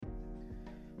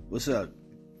What's up?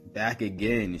 Back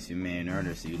again. It's your man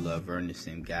Ernest. You love Ernest,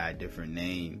 same guy, different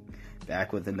name.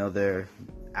 Back with another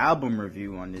album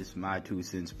review on this My Two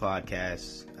Cents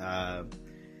podcast.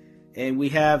 And we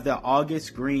have the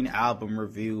August Greene album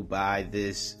review by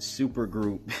this super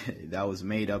group that was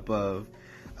made up of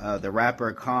the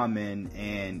rapper Common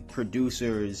and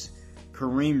producers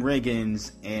Kareem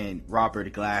Riggins and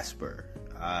Robert Glasper.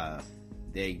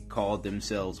 They called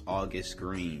themselves August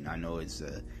Greene. I know it's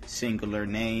a singular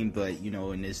name, but,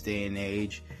 in this day and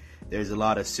age, there's a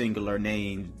lot of singular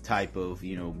name type of,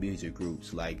 music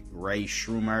groups like Ray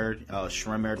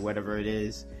Shremmerd, whatever it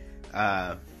is.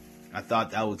 I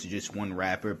thought that was just one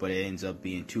rapper, but it ends up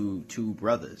being two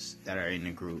brothers that are in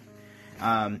the group.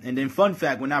 And then fun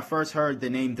fact, when I first heard the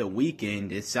name The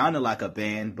Weeknd, it sounded like a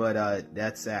band, but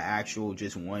that's actual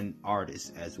just one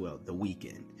artist as well, The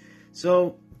Weeknd.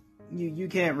 So you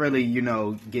can't really,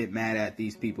 get mad at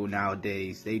these people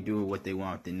nowadays. They do what they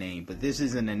want with the name. But this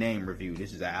isn't a name review.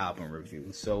 This is an album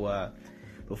review. So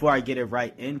before I get it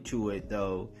right into it,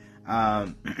 though,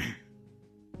 let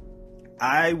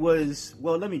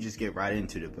me just get right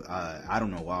into the, I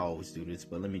don't know why I always do this,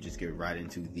 but let me just get right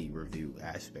into the review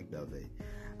aspect of it.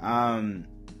 I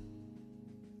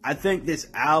think this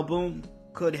album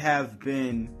could have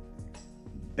been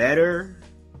better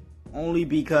only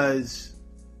because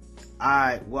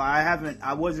I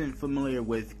wasn't familiar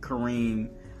with Kareem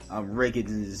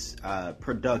Riggins'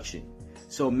 production.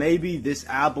 So maybe this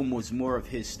album was more of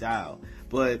his style,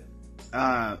 but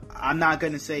I'm not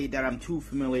going to say that I'm too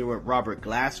familiar with Robert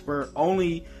Glasper,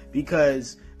 only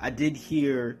because I did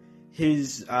hear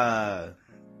his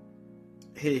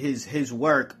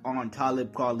work on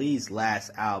Talib Kweli's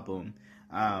last album,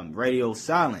 Radio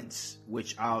Silence,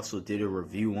 which I also did a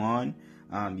review on.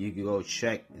 You can go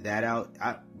check that out.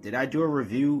 Did I do a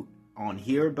review on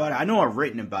here about it? I know I've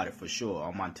written about it for sure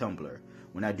on my Tumblr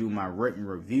when I do my written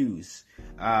reviews.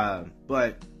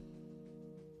 But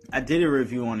I did a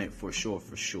review on it for sure.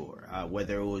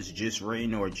 Whether it was just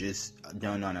written or just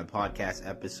done on a podcast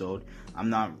episode, I'm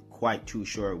not quite too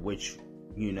sure which,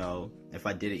 if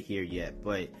I did it here yet.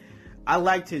 But I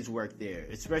liked his work there,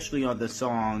 especially on the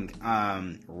song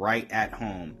Right at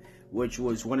Home, which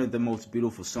was one of the most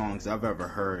beautiful songs I've ever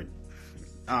heard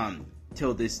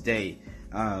till this day.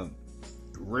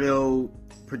 Real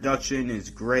production is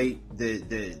great.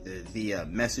 The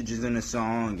messages in the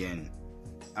song and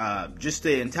just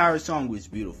the entire song was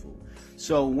beautiful.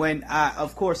 So when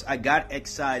I got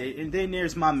excited, and then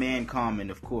there's my man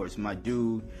Common, of course, my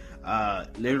dude,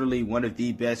 literally one of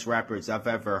the best rappers I've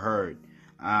ever heard.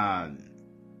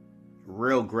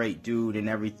 Real great dude and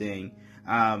everything.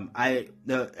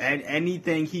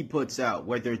 Anything he puts out,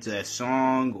 whether it's a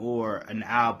song or an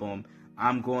album,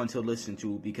 I'm going to listen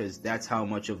to, because that's how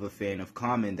much of a fan of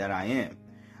Common that I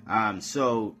am.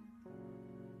 So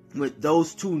with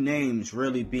those two names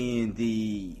really being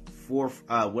the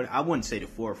I wouldn't say the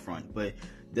forefront, but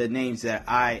the names that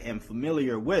I am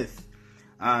familiar with,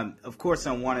 of course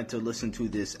I wanted to listen to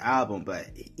this album. But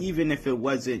even if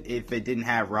it didn't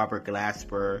have Robert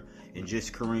Glasper and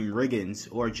just Kareem Riggins,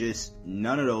 or just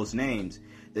none of those names,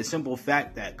 the simple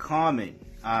fact that Common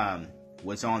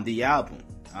was on the album,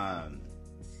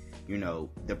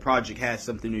 the project has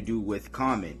something to do with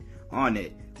Common on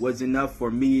it, was enough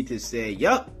for me to say,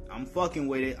 yup, I'm fucking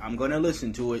with it, I'm gonna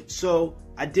listen to it. So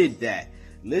I did that,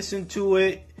 listened to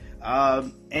it,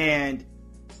 and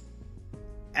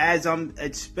as I'm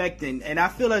expecting, and I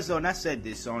feel as though, and I said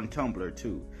this on Tumblr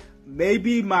too,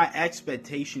 maybe my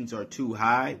expectations were too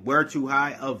high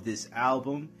of this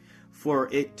album for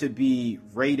it to be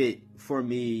rated, for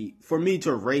me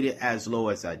to rate it as low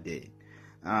as I did.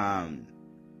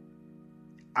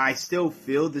 I still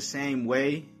feel the same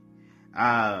way.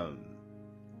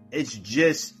 It's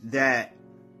just that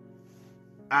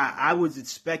I was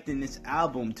expecting this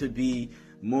album to be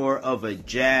more of a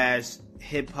jazz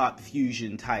hip-hop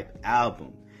fusion type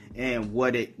album. And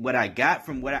what I got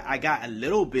a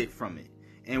little bit from it.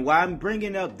 And why I'm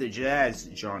bringing up the jazz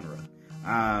genre,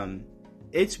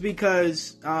 it's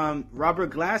because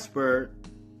Robert Glasper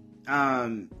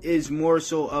is more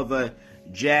so of a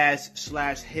jazz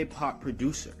 / hip-hop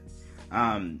producer.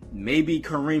 Maybe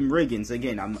Kareem Riggins,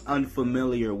 again, I'm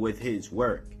unfamiliar with his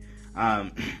work.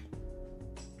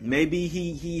 Maybe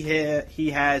he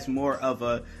has more of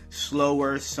a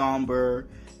slower, somber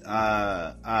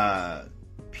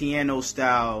piano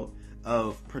style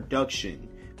of production,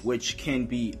 which can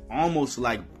be almost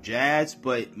like jazz,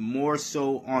 but more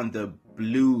so on the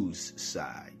blues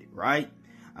side, right?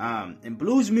 And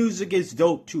blues music is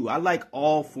dope too. I like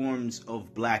all forms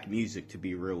of black music, to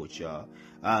be real with y'all.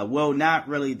 Well, not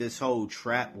really this whole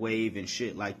trap wave and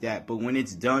shit like that, but when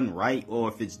it's done right, or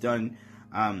if it's done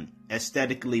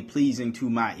aesthetically pleasing to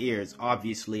my ears,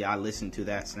 obviously I listen to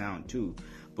that sound too.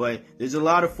 But there's a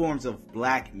lot of forms of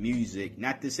black music,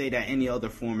 not to say that any other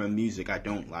form of music I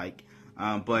don't like,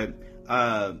 but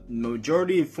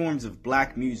majority of forms of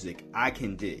black music I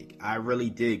can dig. I really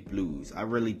dig blues, I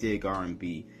really dig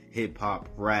R&B, hip-hop,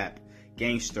 rap,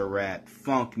 gangster rap,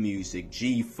 funk music,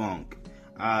 G-funk,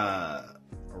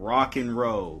 rock and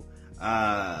roll,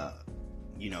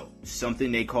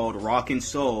 something they called rock and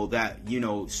soul, that,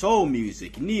 soul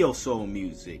music, neo soul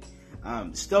music,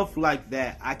 stuff like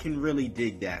that. I can really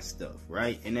dig that stuff,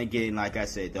 right? And again, like I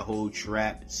said, the whole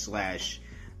trap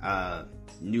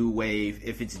 / new wave,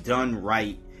 if it's done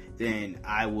right, then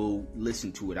I will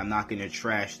listen to it. I'm not going to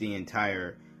trash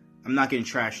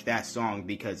that song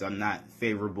because I'm not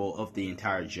favorable of the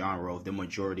entire genre, of the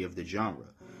majority of the genre.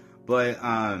 But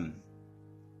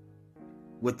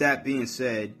with that being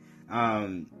said,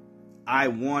 I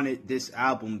wanted this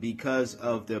album because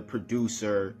of the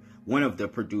producer, one of the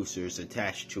producers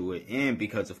attached to it, and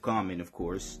because of Common, of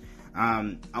course.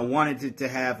 I wanted it to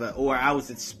have I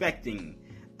was expecting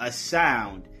a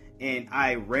sound, and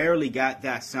I rarely got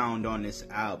that sound on this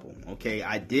album. Okay,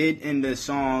 I did in the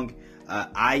song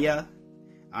Aya,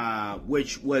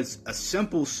 which was a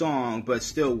simple song, but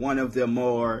still one of the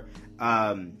more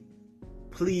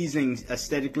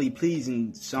aesthetically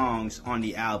pleasing songs on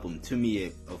the album to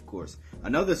me, of course.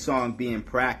 Another song being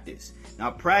Practice.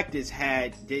 Now, Practice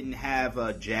didn't have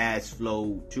a jazz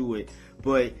flow to it,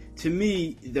 but to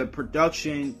me, the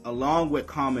production, along with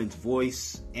Common's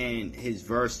voice and his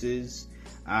verses,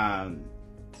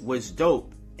 was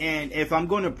dope. And if I'm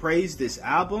going to praise this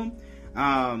album,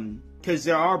 because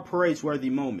there are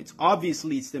praiseworthy moments.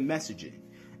 Obviously, it's the messaging,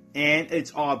 and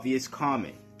it's obvious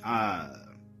Common.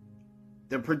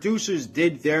 The producers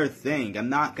did their thing. I'm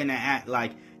not gonna act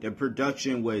like the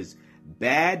production was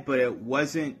bad, but it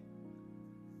wasn't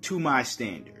to my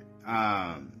standard.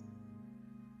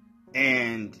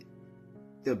 And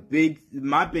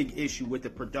my big issue with the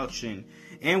production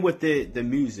and with the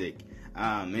music,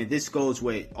 and this goes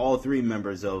with all three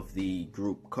members of the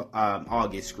group,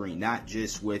 August Greene, not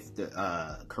just with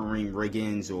Kareem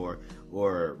Riggins or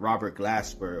Robert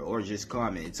Glasper or just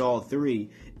Common. It's all three.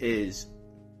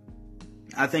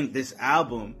 I think this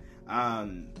album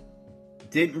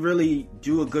didn't really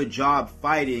do a good job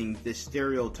fighting the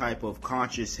stereotype of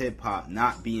conscious hip-hop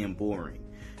not being boring.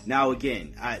 Now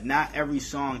again, not every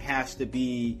song has to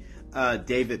be a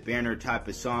David Banner type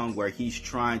of song where he's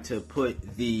trying to put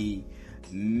the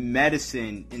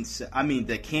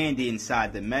the candy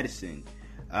inside the medicine.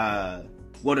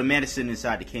 The medicine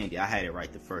inside the candy. I had it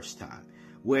right the first time.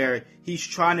 Where he's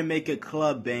trying to make a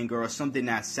club banger or something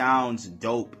that sounds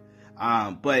dope.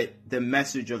 But the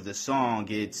message of the song,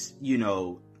 it's,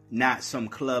 not some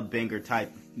club banger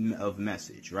type of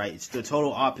message, right? It's the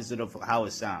total opposite of how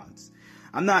it sounds.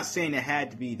 I'm not saying it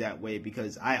had to be that way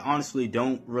because I honestly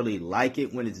don't really like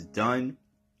it when it's done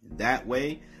that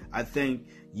way. I think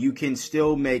you can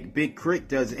still make Big Crit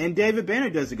does, and David Banner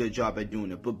does a good job at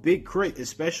doing it, but Big Crit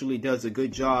especially does a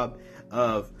good job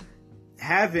of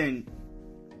having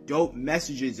dope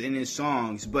messages in his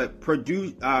songs, but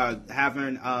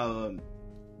having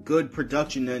good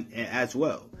production as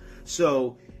well.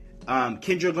 So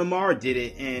Kendrick Lamar did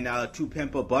it in To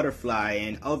Pimp a Butterfly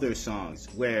and other songs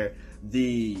where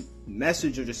the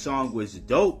message of the song was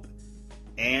dope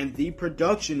and the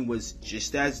production was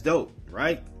just as dope,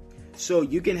 right? So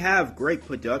you can have great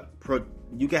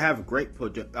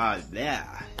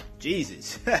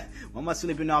Jesus, why am I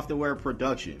slipping off the word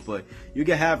production? But you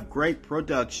can have great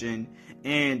production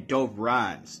and dope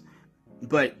rhymes.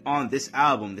 But on this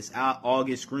album, this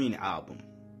August Greene album,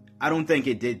 I don't think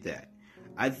it did that.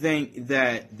 I think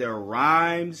that the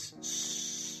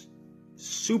rhymes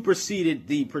superseded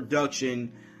the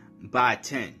production by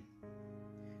 10.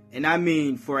 And I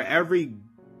mean,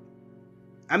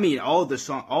 all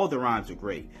the rhymes are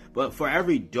great, but for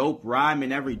every dope rhyme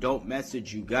and every dope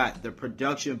message you got, the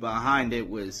production behind it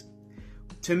was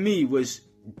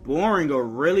boring or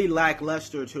really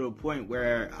lackluster to the point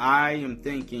where I'm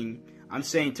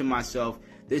saying to myself,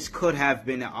 this could have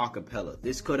been an acapella.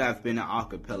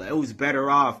 It was better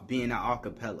off being an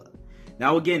acapella.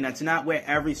 Now again, that's not where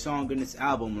every song in this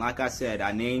album, like I said,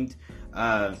 I named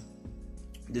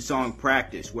the song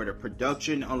Practice, where the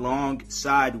production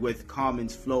alongside with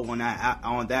Common's flow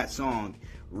on that song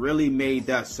really made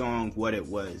that song what it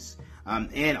was,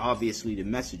 and obviously the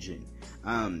messaging.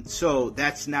 So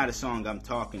that's not a song I'm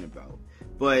talking about.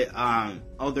 But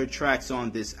other tracks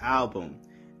on this album,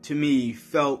 to me,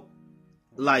 felt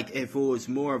like if it was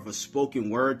more of a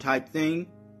spoken word type thing,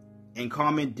 and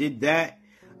Common did that,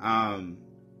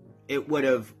 it would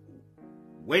have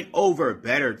went over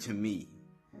better to me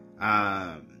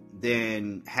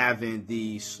than having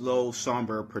the slow,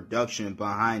 somber production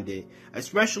behind it.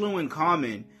 Especially when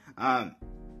Common,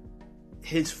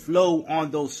 his flow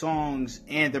on those songs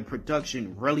and the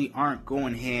production really aren't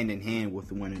going hand in hand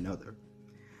with one another.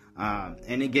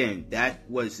 And again, that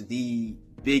was the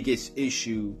biggest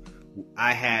issue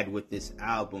I had with this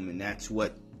album, and that's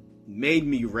what made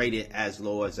me rate it as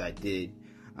low as I did.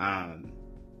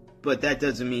 But that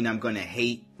doesn't mean I'm gonna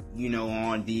hate,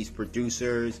 on these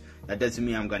producers. That doesn't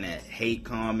mean I'm gonna hate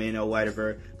Common or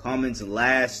whatever. Common's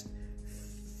last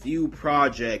few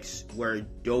projects were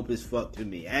dope as fuck to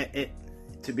me.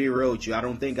 To be real with you, I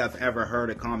don't think I've ever heard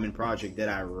a Common project that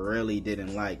I really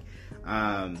didn't like.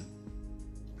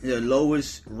 The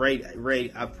lowest rate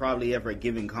I've probably ever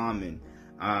given Common,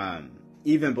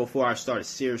 even before I started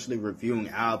seriously reviewing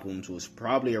albums, was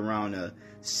probably around a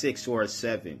 6 or a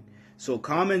 7. So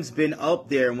Common's been up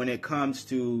there when it comes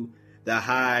to the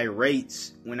high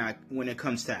rates when it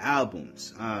comes to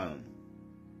albums.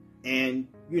 And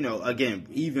again,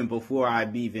 even before I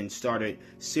even started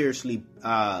seriously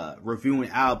reviewing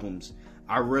albums,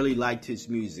 I really liked his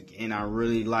music, and I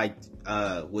really liked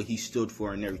what he stood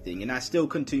for and everything, and I still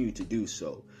continue to do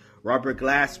so. Robert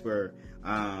Glasper,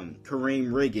 Kareem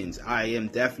Riggins, I am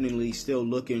definitely still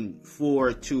looking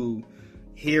forward to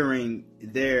hearing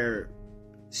their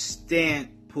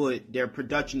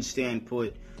production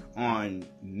standpoint on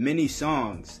many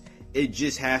songs. It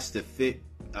just has to fit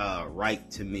right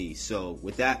to me. So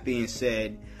with that being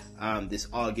said, this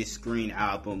August Greene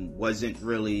album wasn't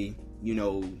really,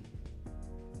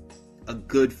 a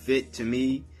good fit to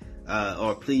me,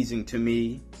 or pleasing to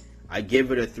me. I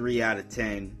give it a 3 out of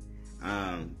 10.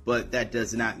 But that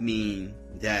does not mean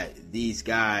that these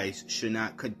guys should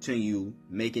not continue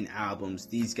making albums.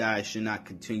 These guys should not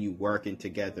continue working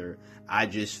together. I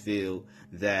just feel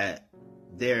that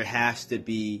there has to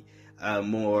be a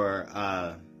more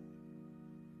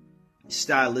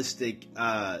stylistic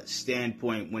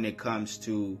standpoint when it comes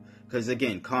to, because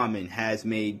again, Common has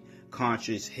made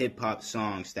conscious hip-hop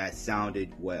songs that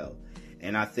sounded well.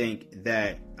 And I think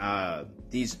that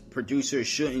these producers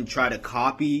shouldn't try to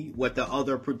copy what the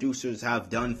other producers have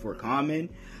done for Common,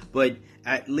 but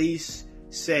at least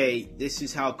say, this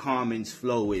is how Common's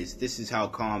flow is. This is how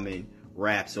Common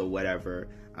raps or whatever.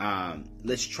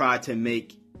 Let's try to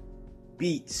make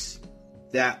beats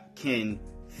that can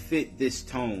fit this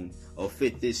tone or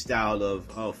fit this style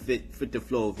of, fit the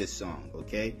flow of this song,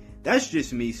 okay? That's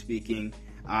just me speaking.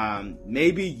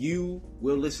 Maybe you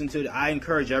will listen to I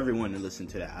encourage everyone to listen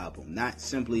to the album, not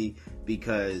simply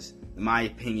because my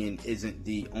opinion isn't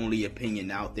the only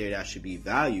opinion out there that should be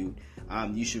valued.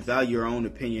 You should value your own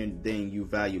opinion, then you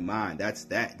value mine.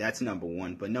 That's number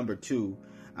one. But number two,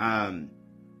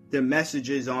 the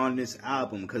messages on this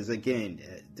album, because again,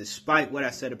 despite what I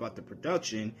said about the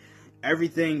production,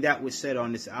 everything that was said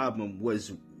on this album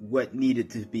was what needed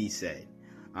to be said.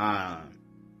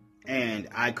 And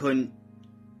I couldn't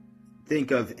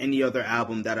think of any other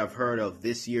album that I've heard of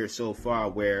this year so far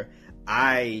where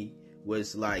I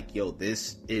was like, yo,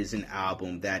 this is an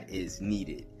album that is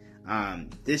needed.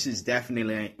 This is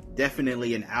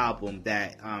definitely an album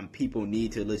that people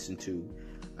need to listen to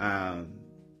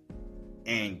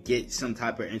and get some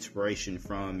type of inspiration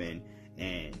from,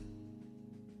 and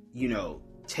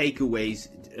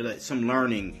takeaways, some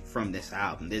learning from this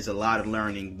album. There's a lot of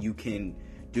learning you can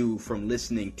do from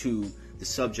listening to the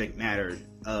subject matter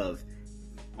of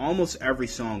almost every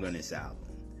song on this album.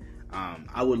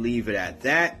 I would leave it at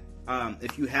that.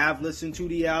 If you have listened to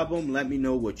the album, let me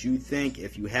know what you think.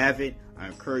 If you haven't, I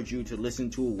encourage you to listen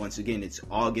to it. Once again, it's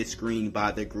August Greene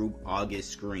by the group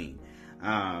August Greene.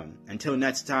 Until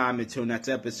next time, until next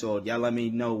episode, y'all let me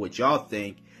know what y'all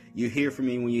think. You hear from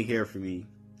me when you hear from me.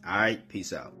 All right,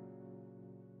 peace out.